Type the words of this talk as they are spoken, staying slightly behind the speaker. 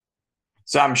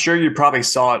So I'm sure you probably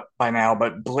saw it by now,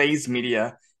 but Blaze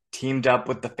Media teamed up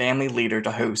with the family leader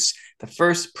to host the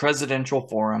first presidential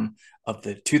forum of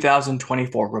the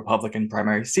 2024 Republican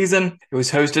primary season. It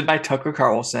was hosted by Tucker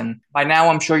Carlson. By now,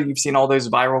 I'm sure you've seen all those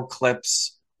viral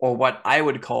clips, or what I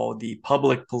would call the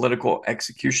public political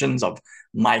executions of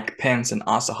Mike Pence and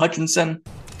Asa Hutchinson.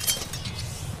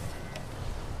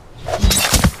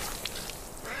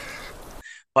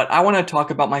 But I want to talk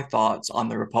about my thoughts on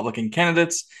the Republican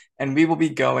candidates, and we will be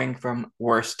going from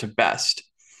worst to best.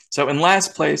 So in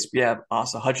last place, we have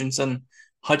Asa Hutchinson.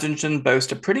 Hutchinson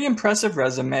boasts a pretty impressive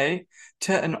resume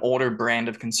to an older brand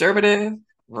of conservative.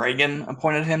 Reagan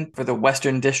appointed him for the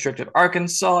Western District of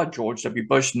Arkansas. George W.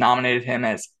 Bush nominated him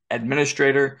as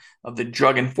administrator of the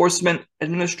Drug Enforcement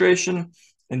Administration.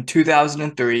 In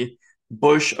 2003,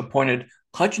 Bush appointed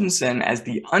Hutchinson as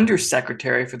the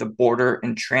Undersecretary for the Border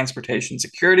and Transportation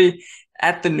Security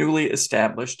at the newly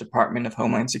established Department of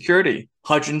Homeland Security.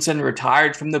 Hutchinson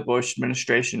retired from the Bush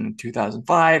administration in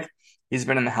 2005. He's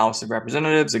been in the House of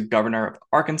Representatives, a governor of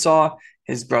Arkansas.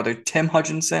 His brother Tim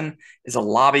Hutchinson is a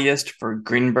lobbyist for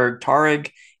Greenberg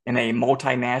Traurig in a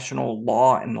multinational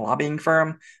law and lobbying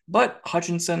firm. But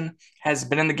Hutchinson has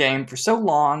been in the game for so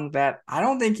long that I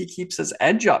don't think he keeps his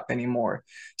edge up anymore.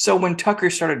 So when Tucker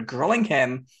started grilling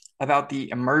him about the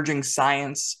emerging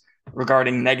science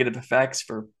regarding negative effects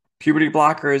for puberty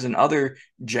blockers and other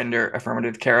gender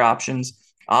affirmative care options,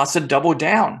 Asa doubled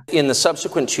down. In the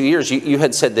subsequent 2 years, you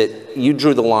had said that you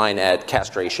drew the line at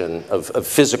castration of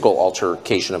physical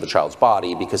altercation of a child's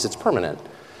body because it's permanent.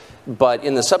 But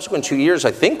in the subsequent 2 years,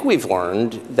 I think we've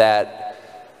learned that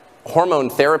hormone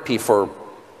therapy for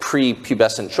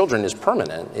prepubescent children is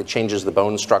permanent. It changes the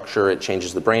bone structure, it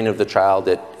changes the brain of the child.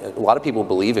 A lot of people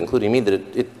believe, including me, that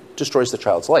it destroys the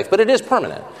child's life. But it is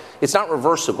permanent. It's not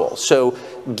reversible. So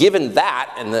given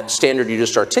that and the standard you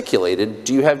just articulated,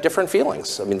 do you have different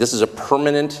feelings? I mean, this is a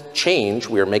permanent change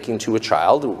we are making to a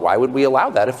child. Why would we allow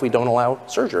that if we don't allow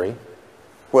surgery?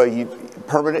 Well,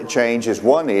 permanent change is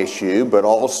one issue, but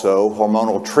also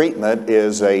hormonal treatment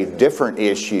is a different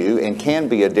issue and can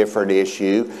be a different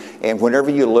issue. And whenever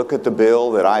you look at the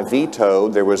bill that I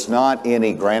vetoed, there was not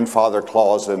any grandfather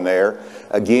clause in there.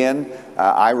 Again,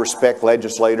 I respect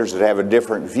legislators that have a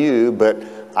different view, but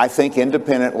I think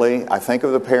independently, I think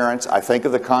of the parents, I think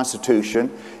of the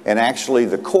Constitution, and actually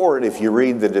the court, if you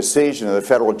read the decision of the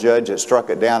federal judge that struck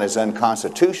it down as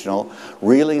unconstitutional,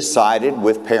 really sided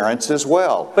with parents as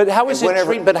well. But how is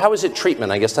it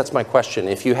treatment? I guess that's my question.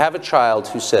 If you have a child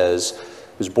who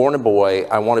who's born a boy,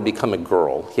 I want to become a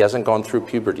girl, he hasn't gone through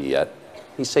puberty yet,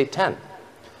 he's say 10.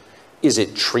 Is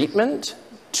it treatment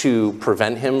to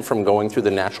prevent him from going through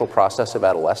the natural process of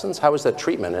adolescence? How is that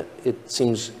treatment? It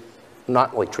seems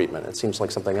not like treatment. It seems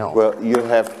like something else. Well, you'll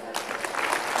have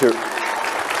to,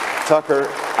 Tucker,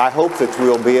 I hope that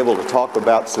we'll be able to talk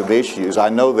about some issues. I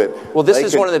know that... Well, this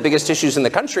is one of the biggest issues in the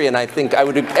country, and I think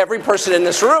every person in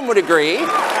this room would agree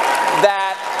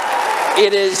that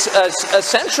it is a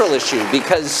central issue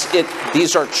because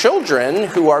these are children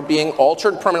who are being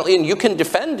altered permanently, and you can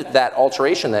defend that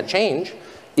alteration, that change,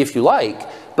 if you like,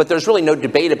 but there's really no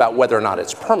debate about whether or not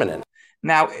it's permanent.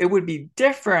 Now, it would be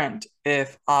different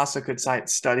if Asa could cite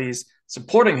studies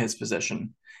supporting his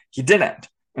position. He didn't.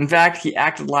 In fact, he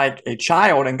acted like a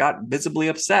child and got visibly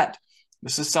upset.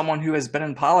 This is someone who has been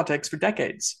in politics for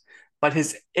decades. But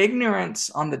his ignorance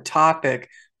on the topic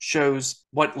shows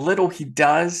what little he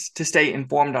does to stay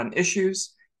informed on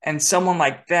issues, and someone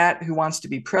like that who wants to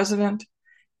be president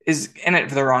is in it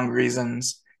for the wrong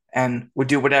reasons and would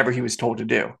do whatever he was told to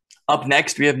do. Up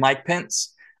next, we have Mike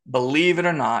Pence. Believe it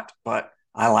or not, but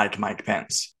I like Mike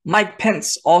Pence. Mike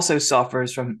Pence also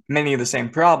suffers from many of the same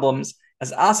problems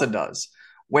as Asa does.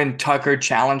 When Tucker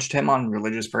challenged him on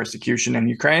religious persecution in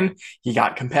Ukraine, he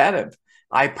got combative.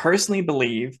 I personally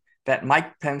believe that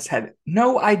Mike Pence had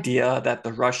no idea that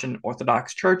the Russian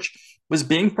Orthodox Church was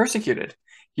being persecuted.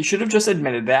 He should have just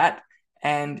admitted that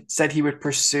and said he would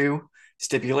pursue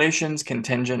stipulations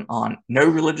contingent on no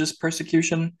religious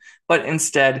persecution, but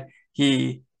instead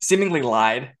he seemingly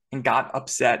lied and got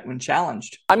upset when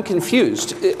challenged. I'm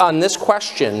confused. On this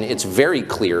question, it's very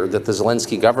clear that the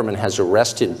Zelensky government has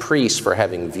arrested priests for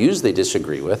having views they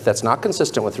disagree with. That's not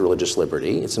consistent with religious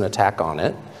liberty. It's an attack on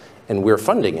it, and we're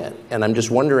funding it. And I'm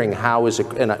just wondering how is it,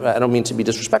 and I don't mean to be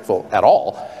disrespectful at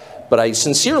all, but I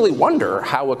sincerely wonder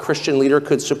how a Christian leader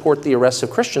could support the arrests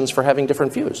of Christians for having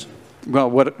different views. Well,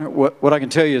 what I can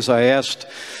tell you is I asked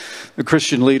the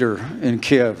Christian leader in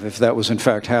Kiev if that was in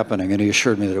fact happening, and he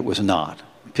assured me that it was not.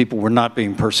 People were not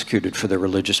being persecuted for their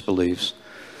religious beliefs.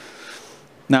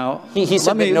 Now, he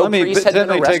said let me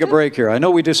take a break here. I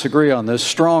know we disagree on this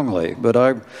strongly, but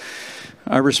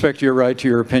I respect your right to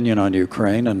your opinion on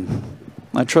Ukraine, and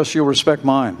I trust you'll respect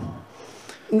mine.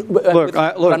 Look,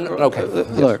 I've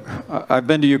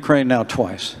been to Ukraine now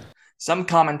twice. Some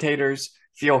commentators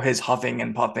feel his huffing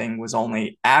and puffing was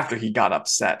only after he got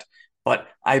upset, but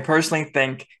I personally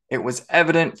think it was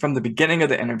evident from the beginning of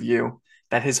the interview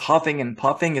that his huffing and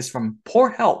puffing is from poor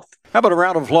health. How about a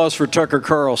round of applause for Tucker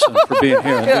Carlson for being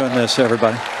here and doing this,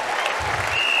 everybody?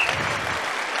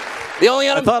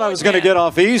 I thought I was going to get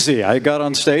off easy. I got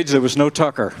on stage. There was no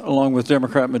Tucker. Along with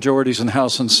Democrat majorities in the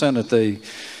House and Senate,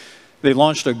 they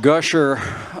launched a gusher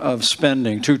of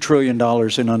spending, $2 trillion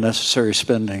in unnecessary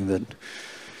spending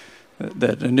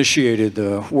that initiated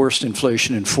the worst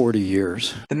inflation in 40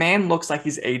 years. The man looks like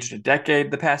he's aged a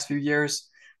decade the past few years.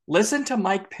 Listen to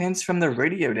Mike Pence from the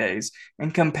radio days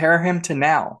and compare him to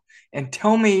now. And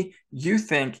tell me you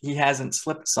think he hasn't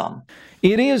slipped some.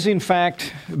 It is, in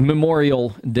fact,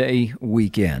 Memorial Day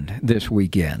weekend this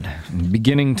weekend.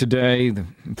 Beginning today, the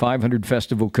 500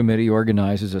 Festival Committee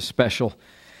organizes a special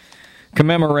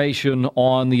commemoration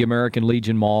on the American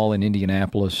Legion Mall in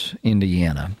Indianapolis,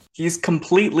 Indiana. He's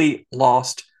completely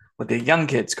lost what the young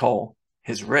kids call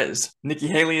his riz. Nikki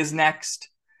Haley is next.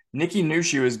 Nikki knew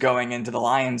she was going into the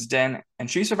lion's den,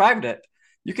 and she survived it.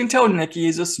 You can tell Nikki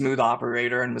is a smooth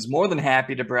operator and was more than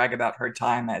happy to brag about her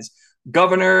time as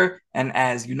governor and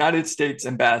as United States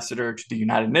ambassador to the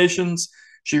United Nations.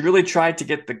 She really tried to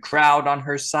get the crowd on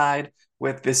her side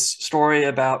with this story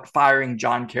about firing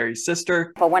John Kerry's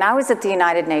sister. But when I was at the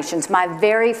United Nations, my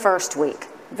very first week,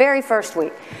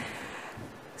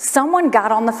 someone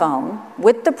got on the phone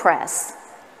with the press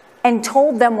and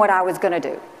told them what I was going to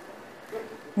do.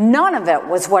 None of it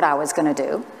was what I was going to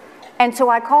do. And so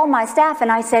I called my staff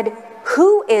and I said,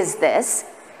 who is this?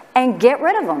 And get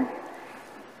rid of him.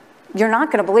 You're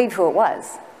not going to believe who it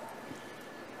was.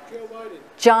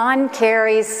 John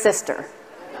Kerry's sister.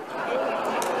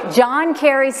 John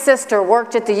Kerry's sister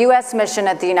worked at the U.S. mission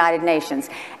at the United Nations.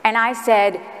 And I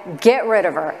said, get rid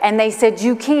of her. And they said,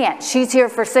 you can't. She's here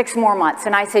for 6 more months.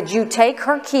 And I said, you take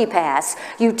her key pass,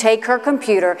 you take her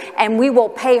computer, and we will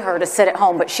pay her to sit at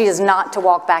home. But she is not to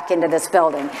walk back into this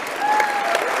building.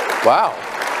 Wow.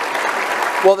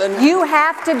 Well, then you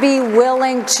have to be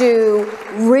willing to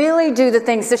really do the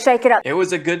things to shake it up. It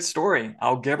was a good story.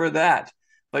 I'll give her that.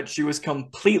 But she was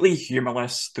completely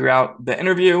humorless throughout the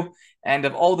interview. And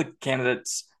of all the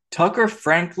candidates, Tucker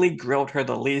frankly grilled her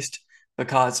the least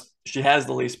because she has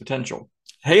the least potential.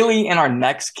 Haley and our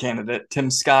next candidate,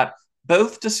 Tim Scott,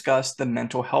 both discussed the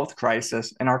mental health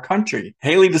crisis in our country.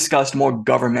 Haley discussed more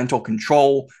governmental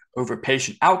control over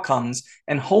patient outcomes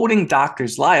and holding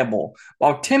doctors liable,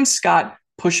 while Tim Scott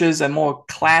pushes a more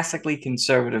classically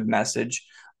conservative message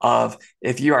of,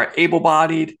 if you are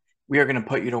able-bodied, we are going to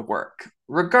put you to work.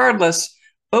 Regardless,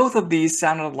 both of these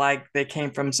sounded like they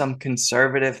came from some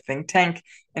conservative think tank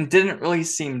and didn't really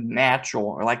seem natural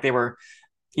or like they were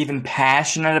even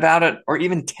passionate about it or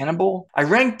even tenable. I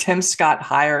ranked Tim Scott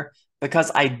higher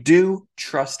because I do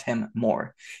trust him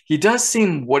more. He does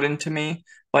seem wooden to me,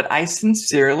 but I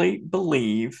sincerely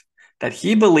believe that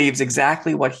he believes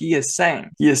exactly what he is saying.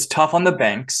 He is tough on the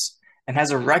banks and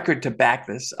has a record to back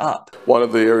this up. One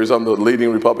of the areas I'm the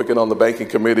leading Republican on the banking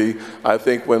committee. I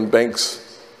think when banks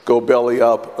go belly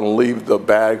up and leave the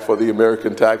bag for the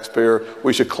American taxpayer,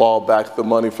 we should claw back the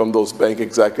money from those bank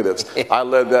executives. I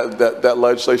led that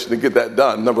legislation to get that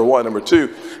done, number one. Number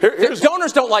two,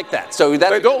 donors don't like that. So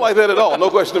they don't like that at all, no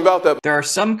question about that. There are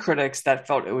some critics that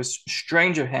felt it was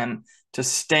strange of him to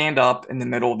stand up in the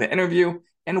middle of the interview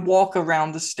and walk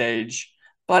around the stage,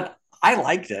 but I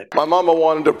liked it. My mama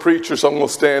wanted to preach her, so I'm going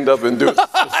to stand up and do it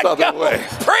the Southern way.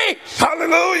 Preach!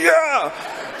 Hallelujah!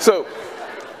 So,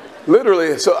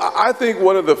 literally, I think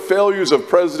one of the failures of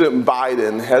President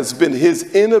Biden has been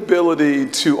his inability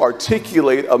to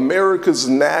articulate America's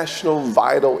national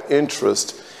vital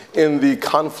interest in the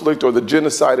conflict or the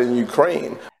genocide in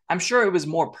Ukraine. I'm sure it was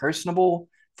more personable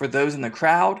for those in the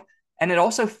crowd, and it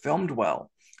also filmed well.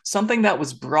 Something that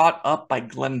was brought up by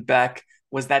Glenn Beck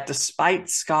was that despite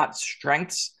Scott's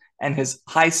strengths and his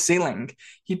high ceiling,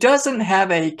 he doesn't have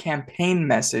a campaign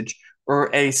message or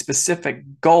a specific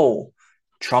goal.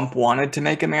 Trump wanted to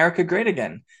make America great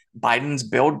again. Biden's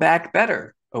Build Back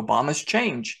Better. Obama's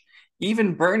change.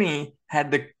 Even Bernie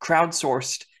had the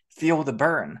crowdsourced Feel the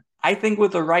Burn. I think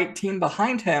with the right team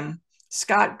behind him,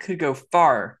 Scott could go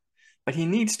far, but he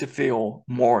needs to feel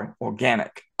more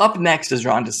organic. Up next is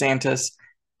Ron DeSantis.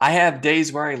 I have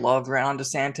days where I love Ron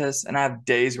DeSantis, and I have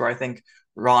days where I think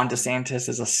Ron DeSantis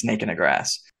is a snake in the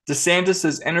grass.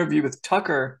 DeSantis' interview with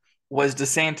Tucker was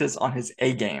DeSantis on his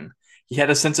A game. He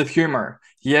had a sense of humor.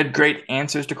 He had great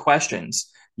answers to questions.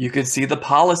 You could see the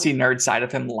policy nerd side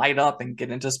of him light up and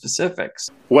get into specifics.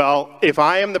 Well, if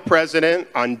I am the president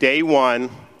on day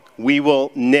one, we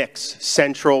will nix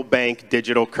central bank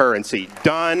digital currency.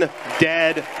 Done,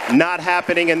 dead, not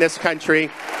happening in this country.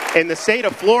 In the state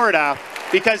of Florida,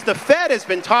 because the Fed has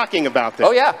been talking about this.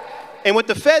 Oh, yeah. And what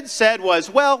the Fed said was,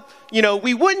 well, you know,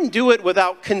 we wouldn't do it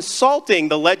without consulting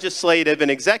the legislative and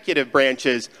executive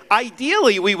branches.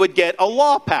 Ideally, we would get a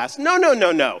law passed.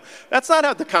 No. That's not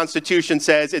how the Constitution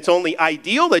says. It's only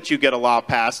ideal that you get a law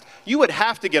passed. You would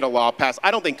have to get a law passed. I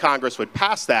don't think Congress would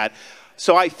pass that.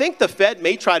 So I think the Fed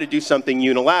may try to do something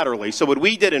unilaterally. So what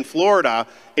we did in Florida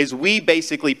is we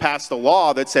basically passed a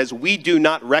law that says we do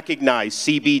not recognize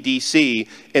CBDC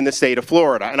in the state of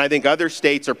Florida. And I think other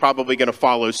states are probably going to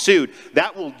follow suit.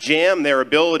 That will jam their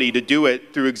ability to do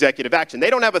it through executive action. They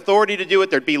don't have authority to do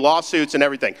it. There'd be lawsuits and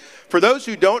everything. For those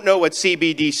who don't know what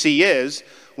CBDC is,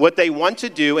 what they want to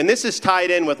do, and this is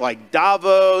tied in with like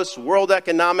Davos, World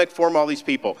Economic Forum, all these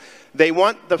people. They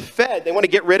want the Fed, they want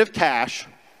to get rid of cash.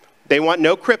 They want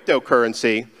no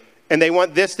cryptocurrency, and they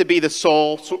want this to be the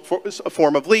sole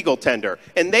form of legal tender.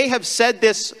 And they have said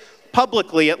this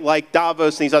publicly at like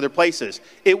Davos and these other places.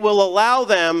 It will allow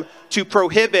them to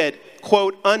prohibit,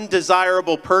 quote,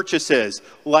 undesirable purchases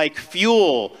like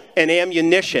fuel and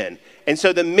ammunition. And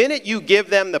so the minute you give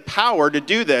them the power to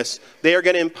do this, they are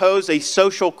going to impose a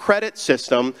social credit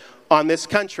system on this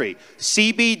country.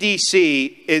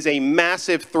 CBDC is a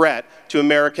massive threat to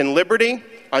American liberty.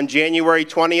 On January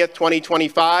 20th,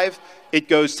 2025, it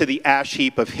goes to the ash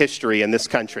heap of history in this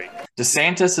country.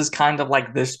 DeSantis is kind of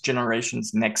like this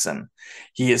generation's Nixon.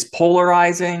 He is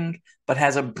polarizing, but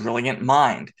has a brilliant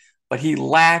mind. But he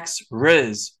lacks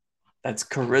riz. That's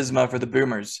charisma for the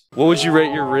boomers. What would you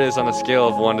rate your riz on a scale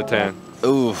of 1 to 10?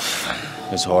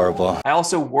 Oof, it's horrible. I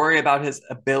also worry about his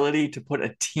ability to put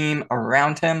a team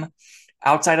around him.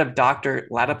 Outside of Dr.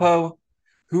 Latipo,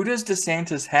 who does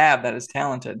DeSantis have that is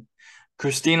talented?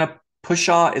 Christina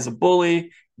Pushaw is a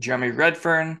bully. Jeremy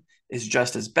Redfern is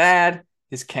just as bad.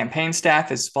 His campaign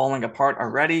staff is falling apart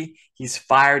already. He's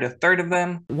fired a third of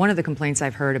them. One of the complaints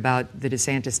I've heard about the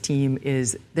DeSantis team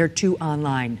is they're too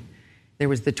online. There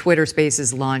was the Twitter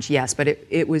Spaces launch, yes, but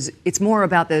it's more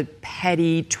about the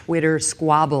petty Twitter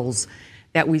squabbles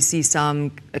that we see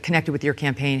some connected with your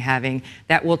campaign having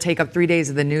that will take up 3 days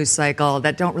of the news cycle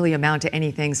that don't really amount to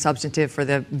anything substantive for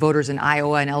the voters in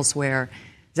Iowa and elsewhere.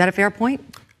 Is that a fair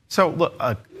point? So, look,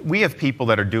 we have people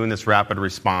that are doing this rapid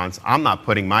response. I'm not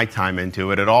putting my time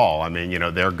into it at all. I mean, you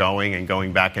know, they're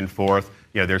going back and forth.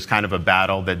 You know, there's kind of a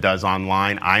battle that does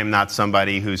online. I am not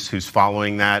somebody who's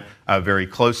following that very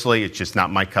closely. It's just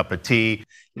not my cup of tea.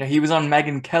 You know, he was on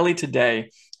Megyn Kelly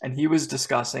today, and he was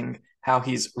discussing how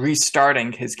he's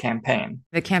restarting his campaign.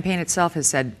 The campaign itself has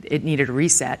said it needed a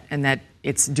reset and that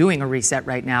it's doing a reset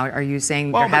right now. Are you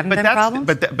saying there haven't been problems?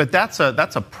 But that's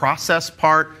a process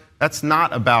part. That's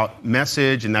not about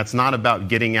message, and that's not about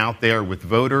getting out there with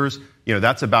voters. You know,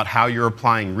 that's about how you're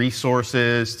applying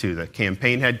resources to the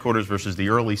campaign headquarters versus the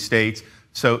early states.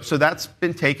 So that's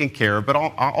been taken care of. But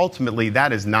ultimately,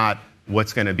 that is not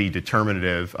what's going to be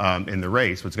determinative in the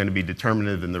race. What's going to be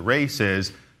determinative in the race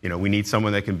is, you know, we need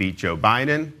someone that can beat Joe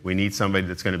Biden. We need somebody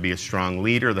that's going to be a strong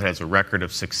leader that has a record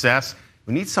of success.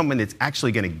 We need someone that's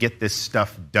actually going to get this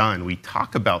stuff done. We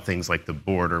talk about things like the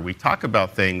border. We talk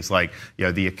about things like, you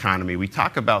know, the economy. We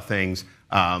talk about things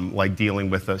like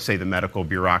dealing with, say, the medical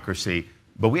bureaucracy.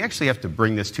 But we actually have to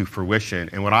bring this to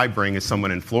fruition. And what I bring is someone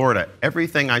in Florida.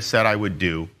 Everything I said I would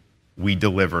do, we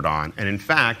delivered on. And in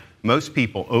fact, most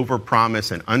people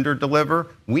overpromise and underdeliver.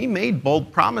 We made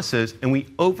bold promises, and we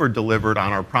overdelivered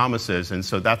on our promises. And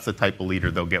so that's the type of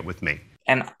leader they'll get with me.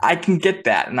 And I can get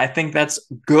that, and I think that's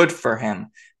good for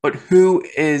him. But who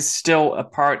is still a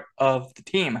part of the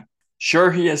team?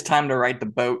 Sure, he has time to right the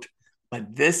boat,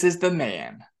 but this is the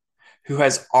man who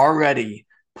has already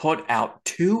put out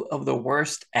 2 of the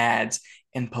worst ads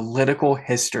in political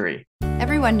history.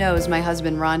 Everyone knows my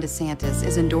husband, Ron DeSantis,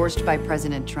 is endorsed by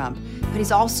President Trump, but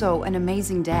he's also an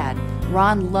amazing dad.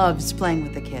 Ron loves playing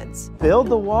with the kids. Build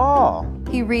the wall.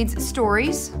 He reads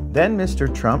stories. Then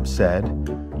Mr. Trump said,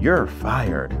 "You're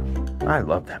fired." I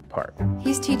love that part.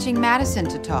 He's teaching Madison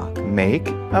to talk. Make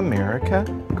America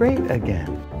great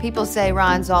again. People say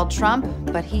Ron's all Trump,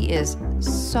 but he is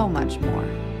so much more.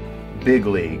 Big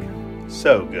league.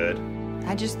 So good.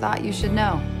 I just thought you should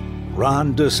know.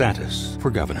 Ron DeSantis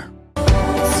for governor.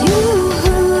 It's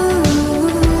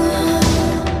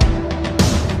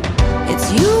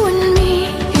you and me.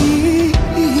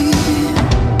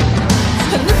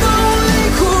 And if I only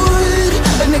could,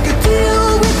 I'd make a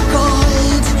deal with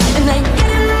God, and I'd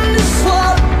get him to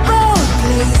swap our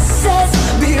places,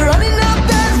 be running up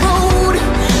that road,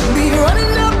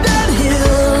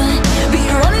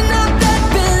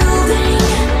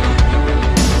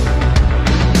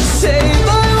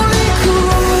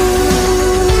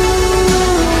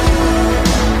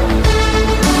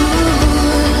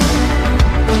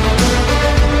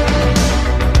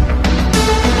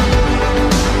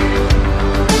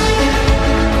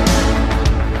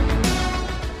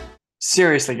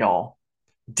 Seriously, y'all.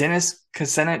 Dennis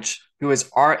Kucinich, who is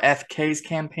RFK's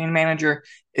campaign manager,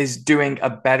 is doing a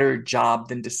better job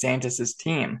than DeSantis's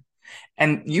team.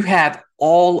 And you have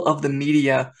all of the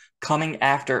media coming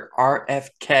after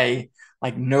RFK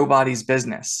like nobody's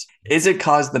business. Is it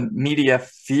because the media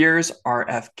fears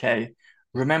RFK?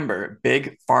 Remember,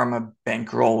 big pharma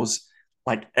bankrolls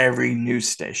like every news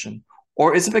station.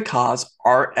 Or is it because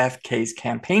RFK's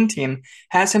campaign team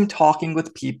has him talking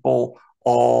with people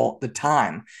all the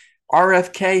time?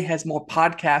 RFK has more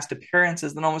podcast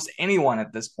appearances than almost anyone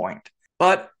at this point.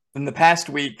 But in the past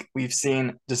week, we've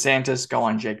seen DeSantis go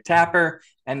on Jake Tapper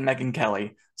and Megyn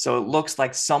Kelly. So it looks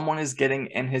like someone is getting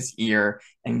in his ear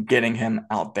and getting him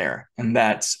out there. And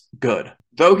that's good.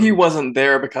 Though he wasn't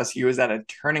there because he was at a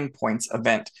Turning Points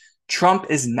event, Trump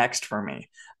is next for me.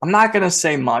 I'm not going to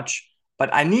say much, but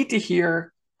I need to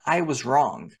hear I was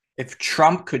wrong. If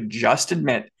Trump could just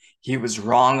admit he was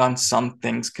wrong on some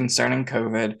things concerning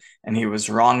COVID and he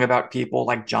was wrong about people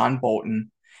like John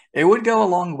Bolton, it would go a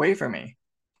long way for me.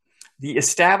 The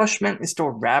establishment is still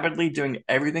rapidly doing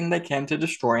everything they can to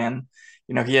destroy him.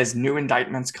 You know, he has new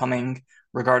indictments coming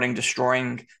regarding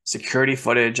destroying security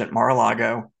footage at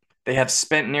Mar-a-Lago. They have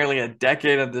spent nearly a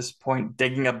decade at this point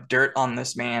digging up dirt on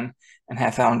this man and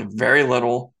have found very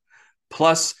little.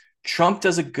 Plus, Trump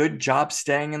does a good job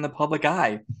staying in the public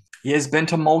eye. He has been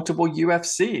to multiple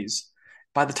UFCs.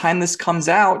 By the time this comes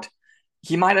out,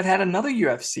 he might have had another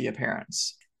UFC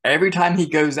appearance. Every time he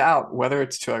goes out, whether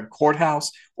it's to a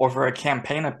courthouse or for a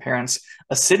campaign appearance,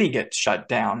 a city gets shut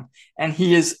down, and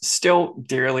he is still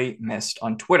dearly missed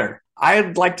on Twitter.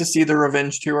 I'd like to see the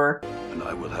revenge tour. And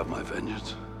I will have my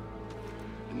vengeance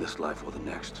in this life or the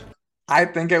next. I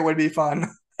think it would be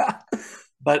fun.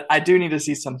 But I do need to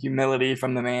see some humility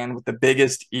from the man with the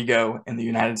biggest ego in the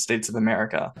United States of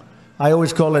America. I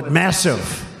always call it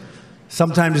massive.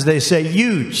 Sometimes they say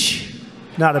huge.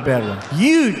 Not a bad one.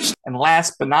 Huge. And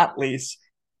last but not least,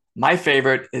 my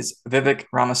favorite is Vivek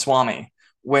Ramaswamy.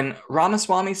 When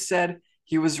Ramaswamy said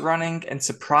he was running and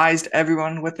surprised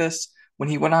everyone with this when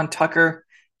he went on Tucker,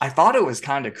 I thought it was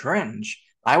kind of cringe.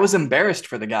 I was embarrassed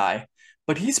for the guy,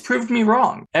 but he's proved me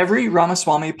wrong. Every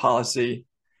Ramaswamy policy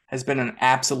has been an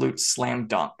absolute slam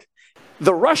dunk.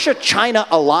 The Russia-China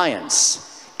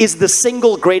alliance is the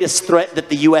single greatest threat that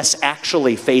the U.S.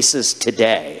 actually faces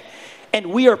today. And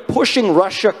we are pushing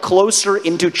Russia closer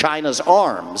into China's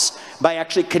arms by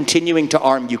actually continuing to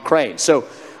arm Ukraine. So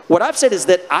what I've said is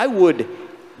that I would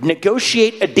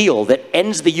negotiate a deal that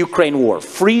ends the Ukraine war,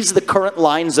 frees the current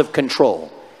lines of control.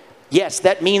 Yes,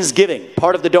 that means giving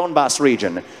part of the Donbas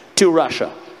region to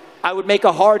Russia. I would make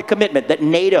a hard commitment that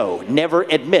NATO never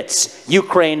admits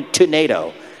Ukraine to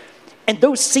NATO. And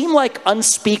those seem like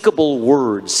unspeakable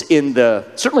words in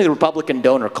certainly the Republican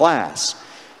donor class.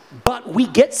 But we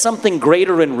get something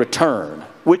greater in return,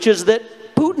 which is that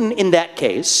Putin, in that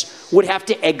case, would have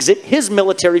to exit his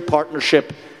military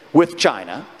partnership with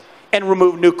China and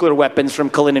remove nuclear weapons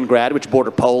from Kaliningrad, which border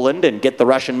Poland, and get the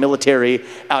Russian military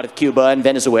out of Cuba and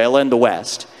Venezuela and the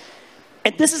West.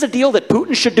 And this is a deal that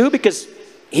Putin should do because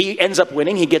he ends up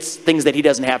winning. He gets things that he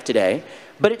doesn't have today.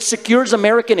 But it secures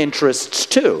American interests,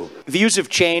 too. Views have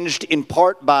changed in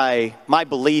part by my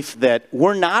belief that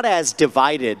we're not as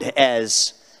divided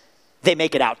as they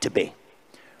make it out to be,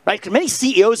 right? Because many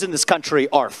CEOs in this country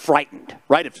are frightened,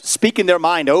 right, of speaking their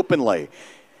mind openly.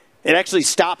 It actually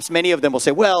stops, many of them will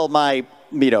say, well,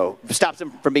 stops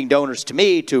them from being donors to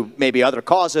me, to maybe other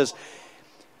causes.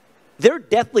 They're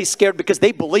deathly scared because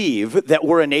they believe that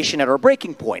we're a nation at our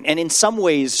breaking point. And in some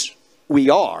ways, we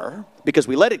are, because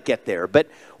we let it get there. But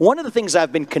one of the things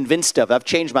I've been convinced of, I've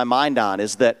changed my mind on,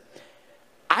 is that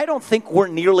I don't think we're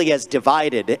nearly as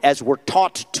divided as we're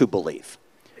taught to believe.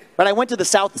 But I went to the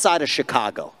south side of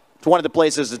Chicago. It's one of the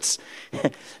places it's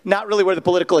not really where the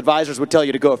political advisors would tell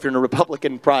you to go if you're in a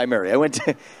Republican primary. I went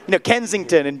to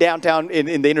Kensington and downtown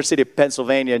in the inner city of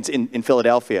Pennsylvania, in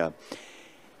Philadelphia.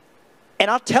 And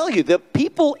I'll tell you, the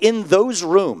people in those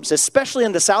rooms, especially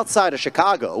in the south side of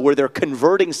Chicago, where they're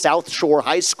converting South Shore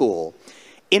High School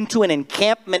into an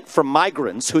encampment for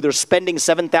migrants who they're spending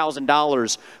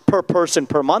 $7,000 per person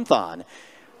per month on,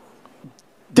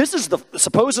 this is the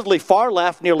supposedly far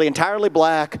left, nearly entirely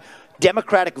black,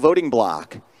 Democratic voting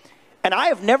bloc. And I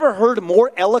have never heard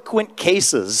more eloquent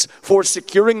cases for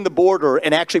securing the border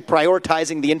and actually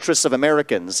prioritizing the interests of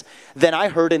Americans than I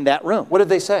heard in that room. What did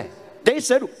they say? They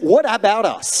said, what about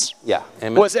us? Yeah.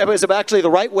 Was actually the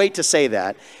right way to say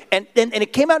that. And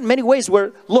it came out in many ways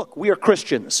where, look, we are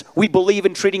Christians. We believe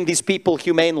in treating these people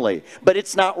humanely. But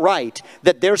it's not right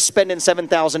that they're spending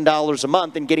 $7,000 a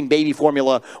month and getting baby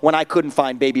formula when I couldn't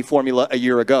find baby formula a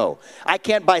year ago. I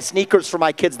can't buy sneakers for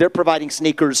my kids. They're providing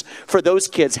sneakers for those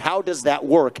kids. How does that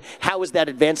work? How is that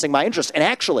advancing my interest? And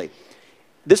actually,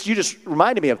 you just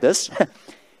reminded me of this.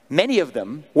 Many of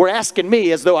them were asking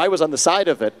me, as though I was on the side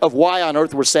of it, of why on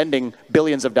earth we're sending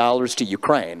billions of dollars to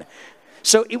Ukraine.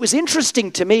 So it was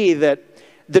interesting to me that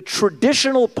the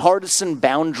traditional partisan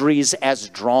boundaries as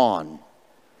drawn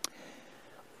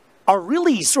are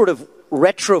really sort of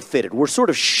retrofitted. We're sort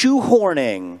of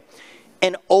shoehorning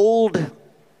an old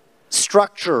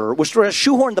structure. We're sort of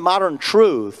shoehorning the modern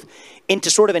truth into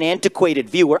sort of an antiquated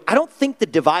view where I don't think the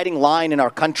dividing line in our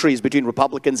country is between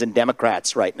Republicans and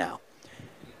Democrats right now.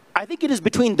 I think it is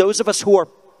between those of us who are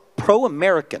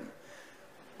pro-American,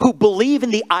 who believe in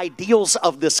the ideals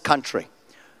of this country,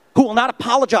 who will not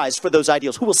apologize for those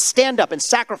ideals, who will stand up and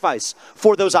sacrifice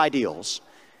for those ideals,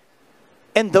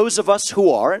 and those of us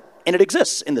who are, and it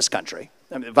exists in this country,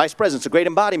 I mean, the Vice President's a great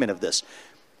embodiment of this,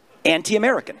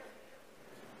 anti-American.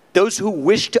 Those who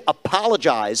wish to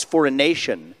apologize for a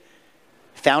nation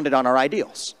founded on our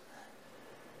ideals.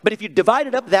 But if you divide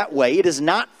it up that way, it is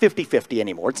not 50-50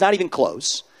 anymore. It's not even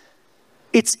close.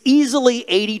 It's easily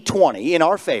 80-20 in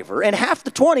our favor, and half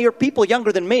the 20 are people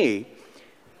younger than me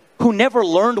who never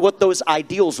learned what those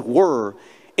ideals were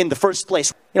in the first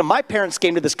place. You know, my parents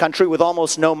came to this country with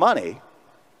almost no money.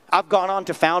 I've gone on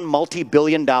to found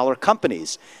multi-billion-dollar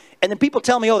companies. And then people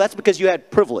tell me, oh, that's because you had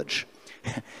privilege.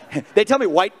 They tell me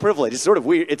white privilege. It's sort of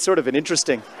weird. It's sort of an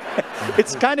interesting,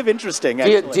 it's kind of interesting.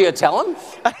 Do you tell them?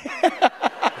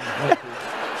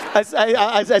 As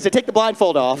I take the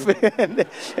blindfold off,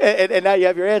 and now you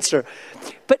have your answer.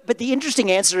 But the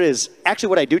interesting answer is, actually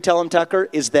what I do tell him, Tucker,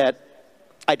 is that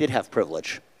I did have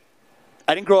privilege.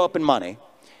 I didn't grow up in money,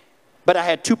 but I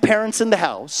had two parents in the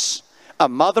house, a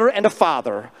mother and a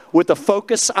father, with a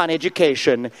focus on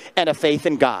education and a faith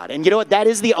in God. And you know what? That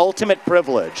is the ultimate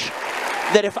privilege.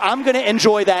 That if I'm going to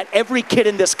enjoy that, every kid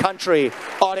in this country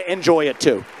ought to enjoy it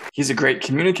too. He's a great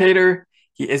communicator.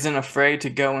 He isn't afraid to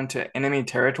go into enemy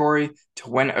territory to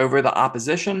win over the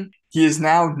opposition. He is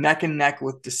now neck and neck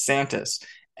with DeSantis.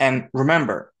 And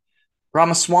remember,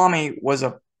 Ramaswamy was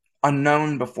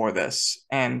unknown before this,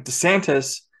 and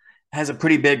DeSantis has a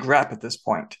pretty big rep at this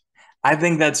point. I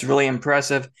think that's really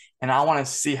impressive, and I want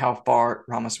to see how far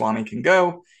Ramaswamy can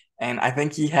go. And I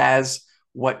think he has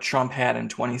what Trump had in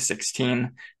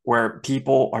 2016, where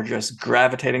people are just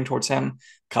gravitating towards him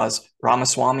because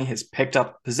Ramaswamy has picked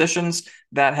up positions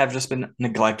that have just been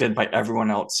neglected by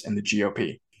everyone else in the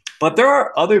GOP. But there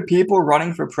are other people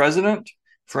running for president.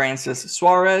 Francis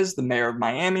Suarez, the mayor of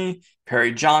Miami,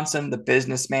 Perry Johnson, the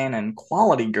businessman and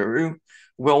quality guru,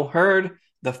 Will Hurd,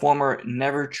 the former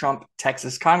Never Trump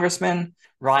Texas congressman,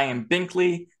 Ryan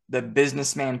Binkley, the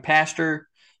businessman pastor,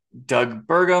 Doug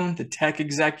Burgum, the tech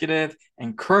executive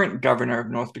and current governor of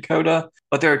North Dakota.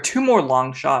 But there are two more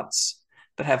long shots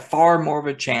that have far more of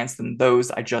a chance than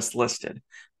those I just listed.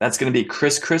 That's going to be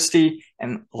Chris Christie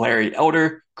and Larry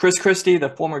Elder. Chris Christie, the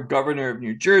former governor of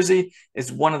New Jersey,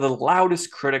 is one of the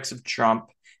loudest critics of Trump.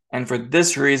 And for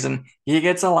this reason, he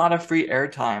gets a lot of free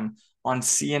airtime on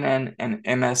CNN and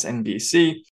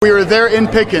MSNBC. We were there in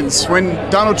Pickens when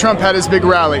Donald Trump had his big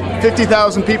rally.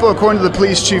 50,000 people, according to the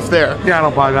police chief there. Yeah, I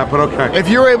don't buy that, but okay. If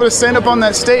you were able to stand up on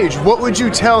that stage, what would you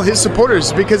tell his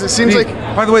supporters? Because it seems like...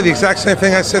 By the way, the exact same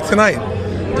thing I said tonight.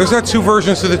 There's not two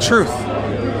versions of the truth.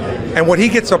 And what he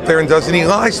gets up there and does, and he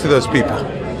lies to those people.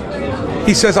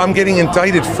 He says, I'm getting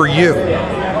indicted for you.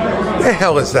 The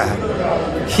hell is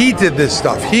that? He did this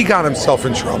stuff. He got himself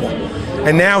in trouble.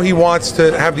 And now he wants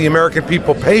to have the American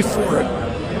people pay for it.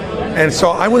 And so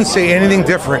I wouldn't say anything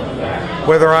different,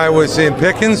 whether I was in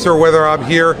Pickens or whether I'm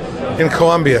here in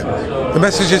Columbia. The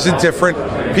message isn't different.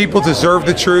 People deserve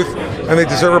the truth, and they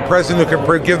deserve a president who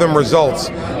can give them results.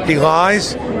 He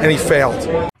lies, and he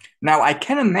failed. Now, I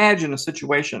can imagine a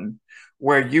situation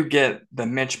where you get the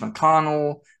Mitch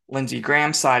McConnell, Lindsey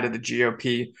Graham side of the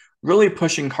GOP really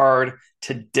pushing hard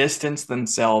to distance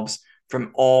themselves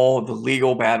from all the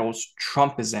legal battles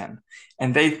Trump is in.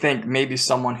 And they think maybe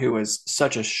someone who is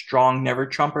such a strong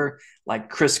never-Trumper like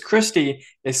Chris Christie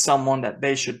is someone that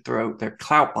they should throw their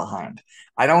clout behind.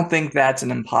 I don't think that's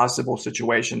an impossible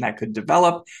situation that could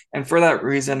develop. And for that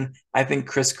reason, I think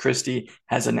Chris Christie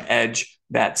has an edge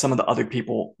that some of the other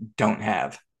people don't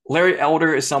have. Larry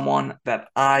Elder is someone that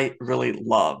I really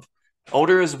love.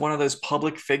 Elder is one of those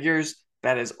public figures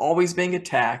that is always being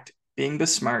attacked, being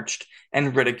besmirched,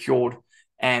 and ridiculed.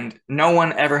 and no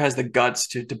one ever has the guts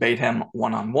to debate him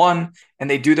one-on-one, and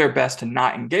they do their best to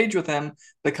not engage with him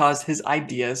because his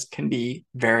ideas can be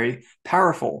very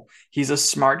powerful. He's a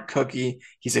smart cookie,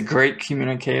 he's a great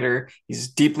communicator, he's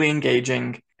deeply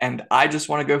engaging, and I just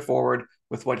want to go forward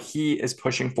with what he is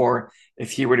pushing for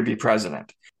if he were to be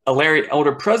president. A Larry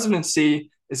Elder presidency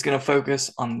is going to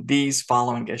focus on these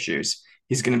following issues.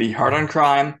 He's going to be hard on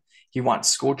crime, he wants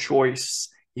school choice,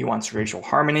 he wants racial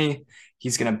harmony,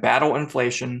 he's going to battle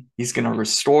inflation, he's going to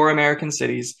restore American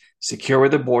cities, secure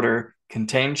the border,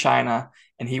 contain China,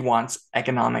 and he wants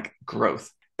economic growth.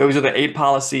 Those are the 8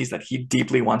 policies that he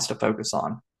deeply wants to focus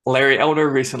on. Larry Elder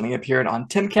recently appeared on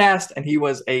Timcast, and he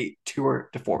was a tour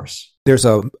de force. There's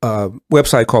a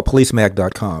website called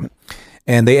policemag.com,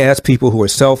 and they asked people who are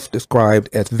self-described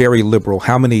as very liberal,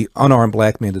 how many unarmed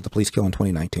black men did the police kill in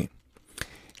 2019?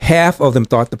 Half of them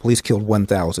thought the police killed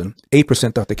 1,000.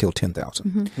 8% thought they killed 10,000.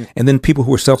 Mm-hmm. And then people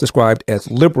who were self-described as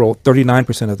liberal,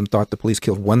 39% of them thought the police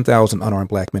killed 1,000 unarmed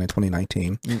black men in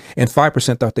 2019. And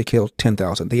 5% thought they killed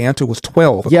 10,000. The answer was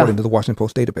 12, according to the Washington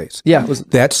Post database. Yeah.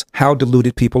 That's how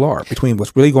deluded people are between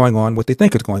what's really going on and what they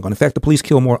think is going on. In fact, the police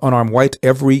kill more unarmed whites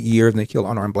every year than they kill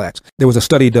unarmed blacks. There was a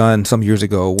study done some years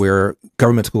ago where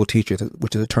government school teachers,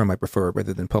 which is a term I prefer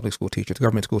rather than public school teachers,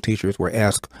 government school teachers were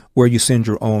asked where you send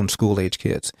your own school-age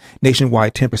kids.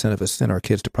 Nationwide, 10% of us send our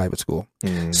kids to private school.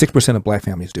 6% of black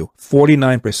families do.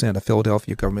 49% of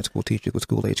Philadelphia government school teachers with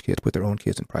school-age kids put their own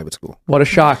kids in private school. What a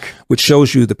shock. Which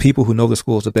shows you the people who know the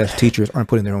school is the best teachers aren't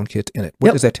putting their own kids in it.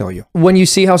 What does that tell you? When you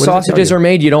see how sausages are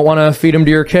made, you don't want to feed them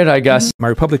to your kid, I guess. My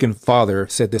Republican father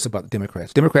said this about the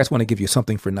Democrats. Democrats want to give you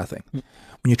something for nothing.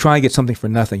 When you try and get something for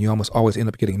nothing, you almost always end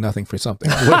up getting nothing for something.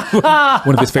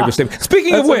 One of his favorite statements.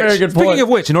 Speaking of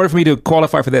which, in order for me to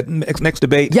qualify for that next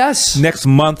debate, next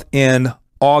month in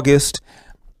August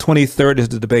 23rd is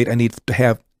the debate. I need to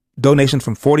have donations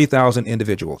from 40,000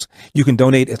 individuals. You can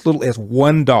donate as little as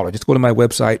 $1. Just go to my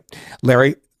website,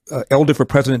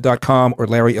 elderforpresident.com or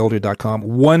larryelder.com.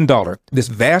 $1. This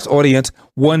vast audience,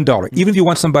 $1. Even if you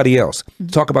want somebody else to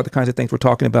talk about the kinds of things we're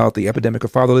talking about, the epidemic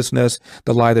of fatherlessness,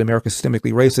 the lie that America is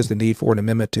systemically racist, the need for an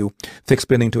amendment to fix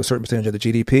spending to a certain percentage of the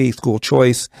GDP, school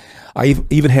choice. I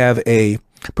even have a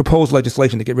proposed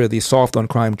legislation to get rid of these soft on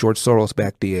crime George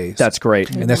Soros-backed DAs. That's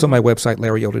great. And that's on my website,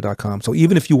 larryelder.com. So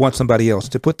even if you want somebody else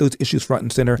to put those issues front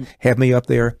and center, have me up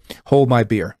there, hold my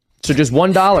beer. So just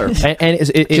 $1. and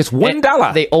just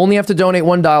 $1. They only have to donate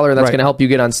 $1. That's going to help you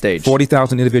get on stage.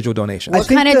 40,000 individual donations. What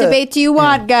kind of debate do you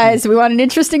want, guys? We want an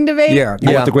interesting debate? Yeah.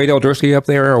 You want the great Eldersky up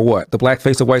there or what? The black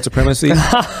face of white supremacy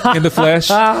in the flesh?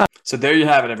 So there you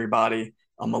have it, everybody.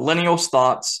 A millennial's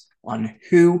thoughts on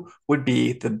who would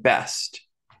be the best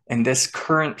in this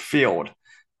current field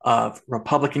of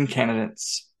Republican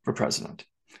candidates for president.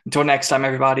 Until next time,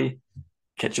 everybody,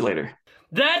 catch you later.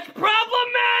 That's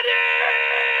problematic!